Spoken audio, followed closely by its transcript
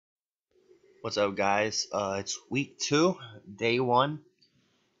What's up, guys? It's week 2, day 1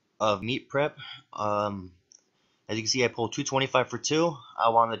 of meet prep. As you can see, I pulled 225 for 2. I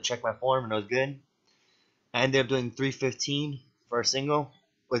wanted to check my form, and it was good. I ended up doing 315 for a single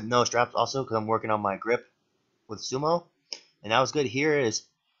with no straps, also because I'm working on my grip with sumo, and that was good. Here is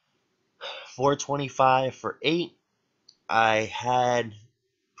 425 for 8. I had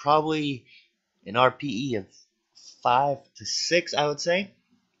probably an RPE of 5 to 6, I would say,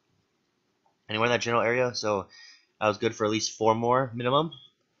 anywhere in that general area. So I was good for at least 4 more minimum.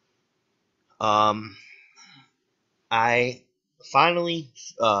 I finally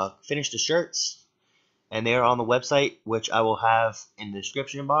finished the shirts, and they are on the website, which I will have in the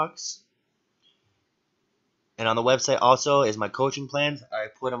description box. And on the website also is my coaching plans. I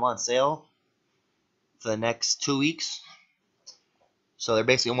put them on sale for the next 2 weeks, so they're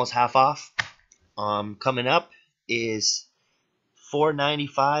basically almost half off. Coming up is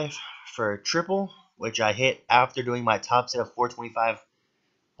 $4.95 for a triple, which I hit after doing my top set of 425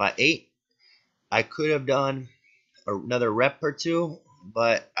 by 8. I could have done another rep or 2,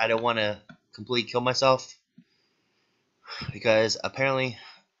 but I don't want to completely kill myself because apparently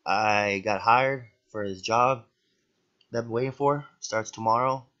I got hired for this job that I've been waiting for. Starts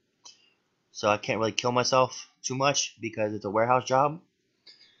tomorrow, so I can't really kill myself too much because it's a warehouse job,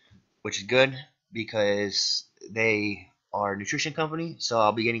 which is good because they are a nutrition company, so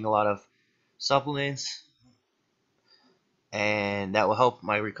I'll be getting a lot of supplements, and that will help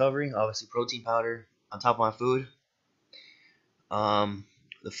my recovery. Obviously, protein powder on top of my food. The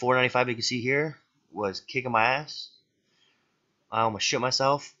 $4.95 you can see here was kicking my ass. I almost shit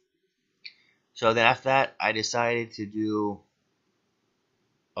myself. So then after that, I decided to do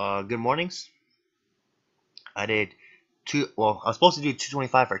good mornings. I did I was supposed to do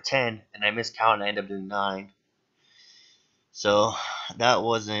 225 for 10, and I miscounted and I ended up doing 9. So that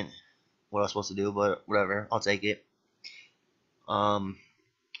wasn't what I was supposed to do, but whatever, I'll take it. I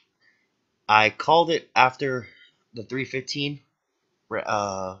called it after the 315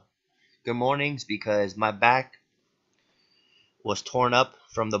 good mornings because my back was torn up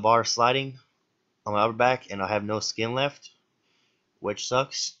from the bar sliding on my upper back, and I have no skin left, which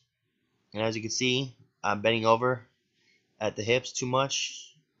sucks. And as you can see, I'm bending over at the hips too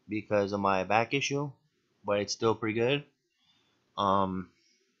much because of my back issue, but it's still pretty good.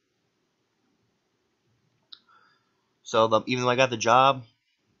 So even though I got the job,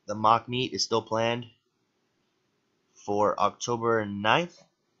 the mock meet is still planned for October 9th.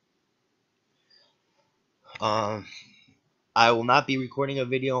 I will not be recording a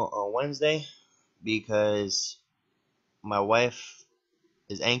video on Wednesday because my wife's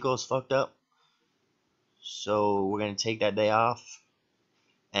ankle is fucked up, so we're gonna take that day off.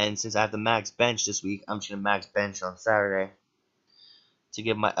 And since I have the max bench this week, I'm just gonna max bench on Saturday to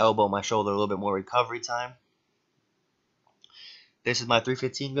give my elbow, my shoulder a little bit more recovery time. This is my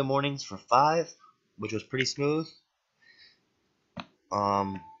 315 good mornings for 5, which was pretty smooth.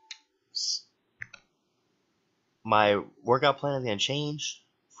 My workout plan is gonna change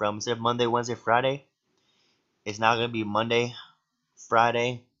from instead of Monday, Wednesday, Friday. It's now gonna be Monday,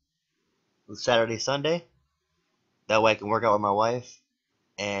 Friday, Saturday, Sunday. That way I can work out with my wife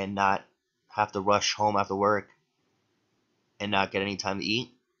and not have to rush home after work and not get any time to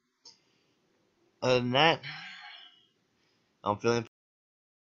eat. Other than that, I'm feeling